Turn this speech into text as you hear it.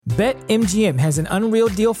BetMGM has an unreal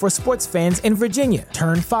deal for sports fans in Virginia.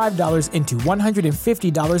 Turn $5 into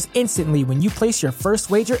 $150 instantly when you place your first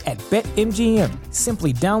wager at BetMGM.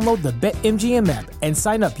 Simply download the BetMGM app and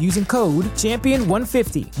sign up using code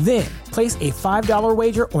Champion150. Then, place a $5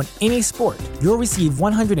 wager on any sport. You'll receive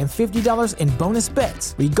 $150 in bonus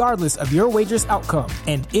bets, regardless of your wager's outcome.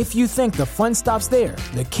 And if you think the fun stops there,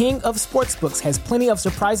 the King of Sportsbooks has plenty of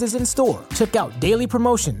surprises in store. Check out daily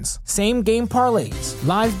promotions, same-game parlays,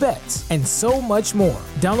 live bets, and so much more.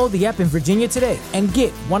 Download the app in Virginia today and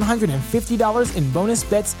get $150 in bonus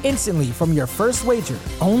bets instantly from your first wager.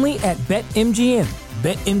 Only at BetMGM.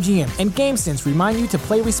 BetMGM and GameSense remind you to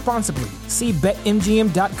play responsibly. See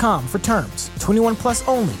BetMGM.com for terms. 21 plus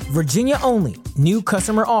only. Virginia only. New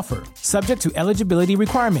customer offer. Subject to eligibility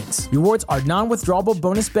requirements. Rewards are non-withdrawable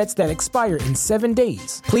bonus bets that expire in 7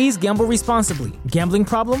 days. Please gamble responsibly. Gambling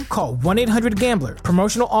problem? Call 1-800-GAMBLER.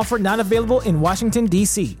 Promotional offer not available in Washington,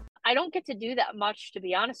 D.C. I don't get to do that much, to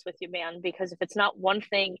be honest with you, man, because if it's not one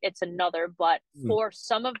thing, it's another. But for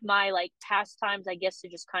some of my like pastimes, I guess to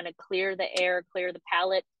just kind of clear the air, clear the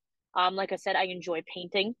palate. Like I said, I enjoy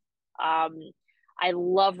painting. I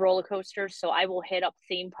love roller coasters, so I will hit up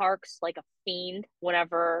theme parks like a fiend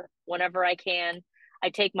whenever I can.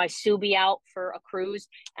 I take my Subi out for a cruise,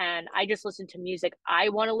 and I just listen to music I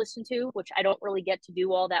want to listen to, which I don't really get to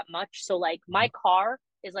do all that much. So like my car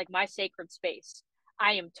is like my sacred space.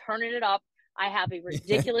 I am turning it up. I have a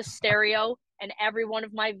ridiculous stereo in every one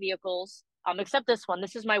of my vehicles, except this one.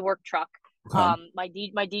 This is my work truck. Okay. My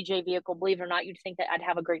DJ vehicle, believe it or not, you'd think that I'd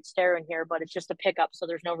have a great stereo in here, but it's just a pickup, so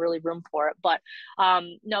there's no really room for it. But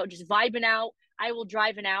no, just vibing out. I will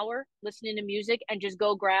drive an hour listening to music and just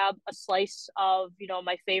go grab a slice of,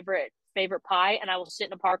 my favorite pie, and I will sit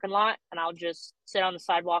in a parking lot and I'll just sit on the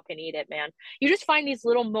sidewalk and eat it, man. You just find these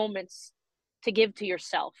little moments to give to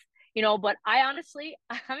yourself. But I honestly,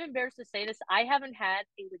 I'm embarrassed to say this, I haven't had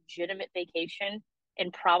a legitimate vacation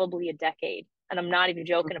in probably a decade. And I'm not even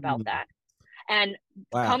joking about that. And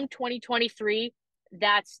come 2023,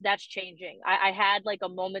 that's changing. I had like a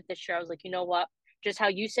moment this year. I was like, you know what? Just how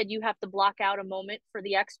you said you have to block out a moment for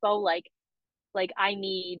the expo, like I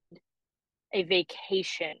need a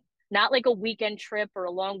vacation, not like a weekend trip or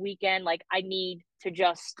a long weekend. Like I need to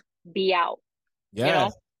just be out. Yeah.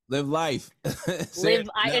 Live life. Yes,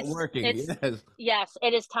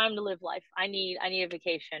 it is time to live life. I need a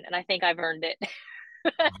vacation, and I think I've earned it.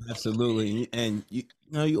 Absolutely. And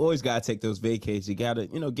you always gotta take those vacations. You gotta,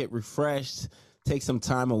 get refreshed, take some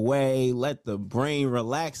time away, let the brain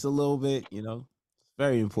relax a little bit. It's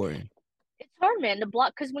very important. It's hard, man, to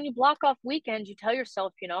block, because when you block off weekends, you tell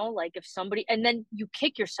yourself, like if somebody, and then you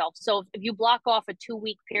kick yourself. So if you block off a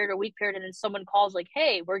 2-week period or week period, and then someone calls like,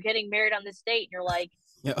 "Hey, we're getting married on this date," and you're like,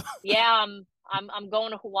 "Yeah, I'm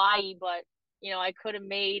going to Hawaii, but I could have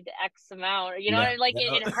made X amount."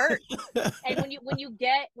 It hurts. And when you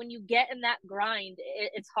get in that grind,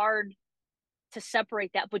 it's hard to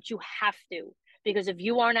separate that, but you have to, because if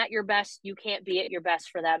you aren't at your best, you can't be at your best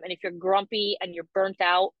for them. And if you're grumpy and you're burnt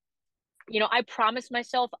out, I promised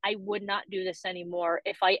myself I would not do this anymore.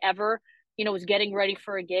 If I ever, was getting ready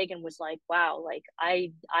for a gig and was like, wow, like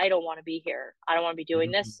I don't want to be here. I don't want to be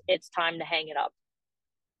doing this. It's time to hang it up.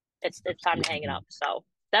 It's time to hang it up. So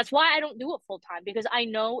that's why I don't do it full time, because I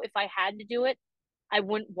know if I had to do it, I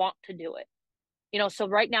wouldn't want to do it. So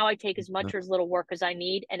right now I take as much or as little work as I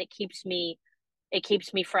need, and it keeps me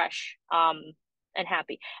fresh, and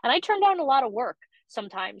happy. And I turn down a lot of work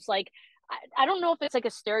sometimes. Like, I don't know if it's like a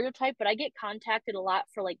stereotype, but I get contacted a lot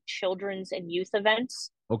for like children's and youth events.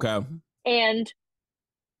 Okay. And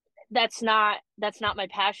that's not my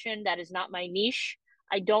passion. That is not my niche.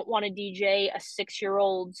 I don't want to DJ a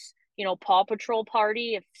 6-year-old's, Paw Patrol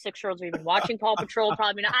party. If 6-year-olds are even watching Paw Patrol,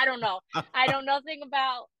 probably not. I don't know. I know nothing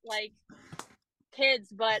about like kids,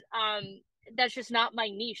 but that's just not my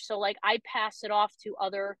niche. So like I pass it off to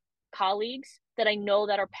other colleagues that I know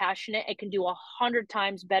that are passionate and can do 100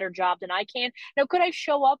 times better job than I can. Now, could I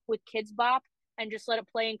show up with Kids Bop and just let it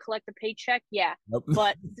play and collect a paycheck? Yeah. Nope.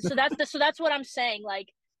 But so that's what I'm saying. Like,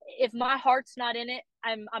 if my heart's not in it,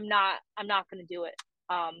 I'm not going to do it.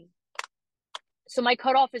 So my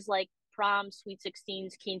cutoff is like prom, sweet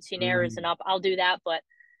 16s, quinceañeras and up. I'll do that, but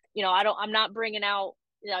I'm not bringing out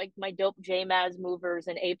like my dope JMAZ movers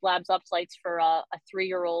and Ape Labs uplights for a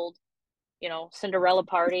 3-year-old, Cinderella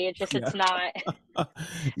party. It's just, it's not my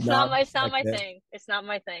thing. It's not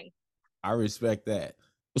my thing. I respect that.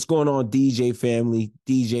 What's going on, DJ family?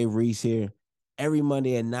 DJ Reese here. Every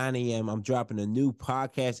Monday at 9 a.m., I'm dropping a new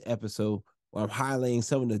podcast episode where I'm highlighting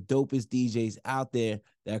some of the dopest DJs out there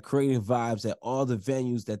that are creating vibes at all the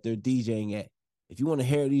venues that they're DJing at. If you want to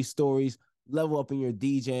hear these stories, level up in your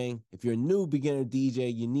DJing. If you're a new beginner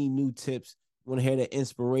DJ, you need new tips. You want to hear the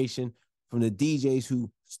inspiration from the DJs who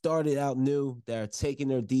started out new that are taking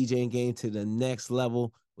their DJing game to the next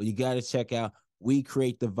level. Well, you got to check out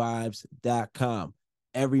WeCreateTheVibes.com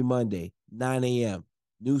every Monday, 9 a.m.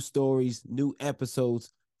 New stories, new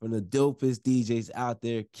episodes from the dopest DJs out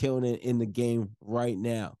there killing it in the game right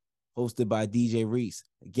now. Hosted by DJ Reese.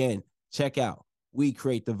 Again, check out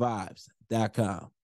WeCreateTheVibes.com.